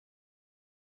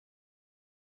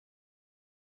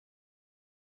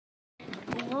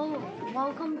Hello,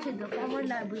 welcome to the former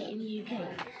library in the UK.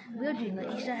 We're doing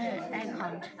the Easter egg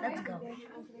hunt. Let's go.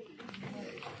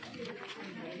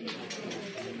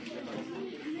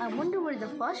 I wonder where the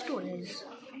first one is.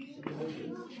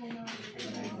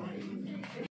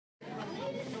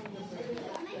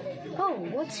 Oh,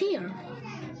 what's here?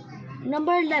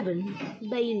 Number 11,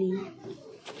 Bailey.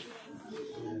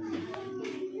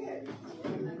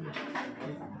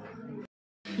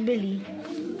 Billy.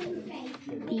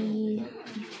 Billy.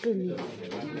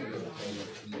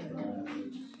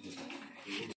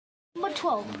 Number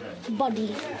 12,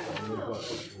 Buddy.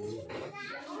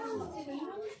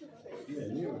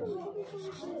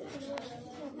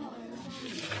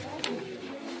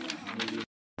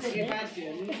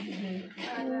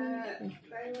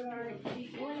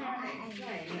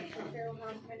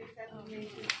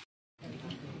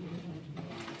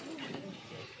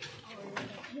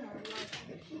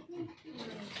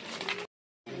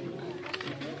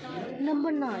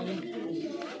 Number 9,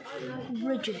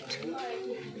 Bridget.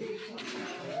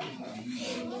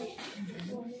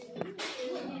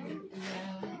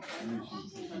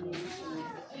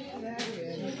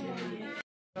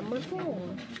 Number 4.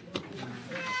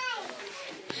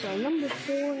 So number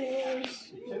 4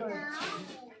 is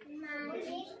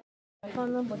I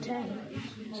found number 10.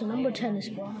 So number 10 is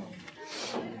Brian.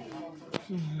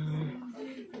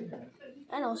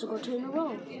 And also got 2 in a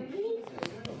row.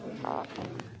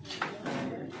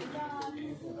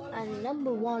 And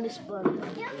number 1 is Bella.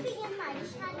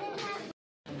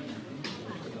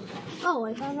 Oh,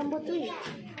 I found number 3.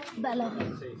 Bella.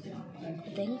 I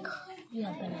think.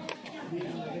 Yeah, Bella.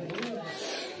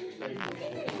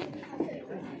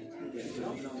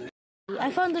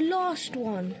 I found the last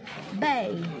one.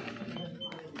 Bay.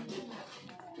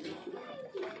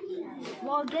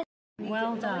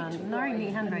 Well done. Very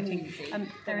neat handwriting.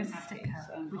 There is a sticker.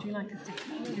 Would you like a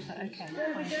sticker? Is that okay?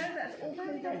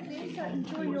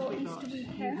 Enjoy your Easter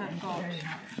weekend. You have got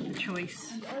the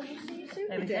choice.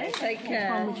 There we go. Take care.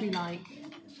 Which one would you like?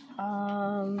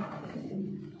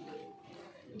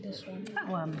 This one. That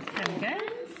one. There we go.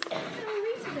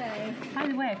 Today. By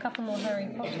the way, a couple more Harry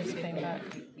Potters came back.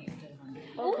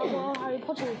 Oh, well, Harry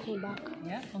Potter came back.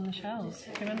 Yeah, on the shelves.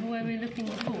 Do you remember where we were looking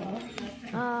before?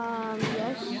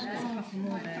 Yes. Yeah, there's a couple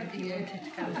more there if you wanted to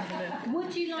go and have a look.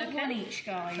 Would you like one each,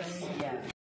 guys? Yeah.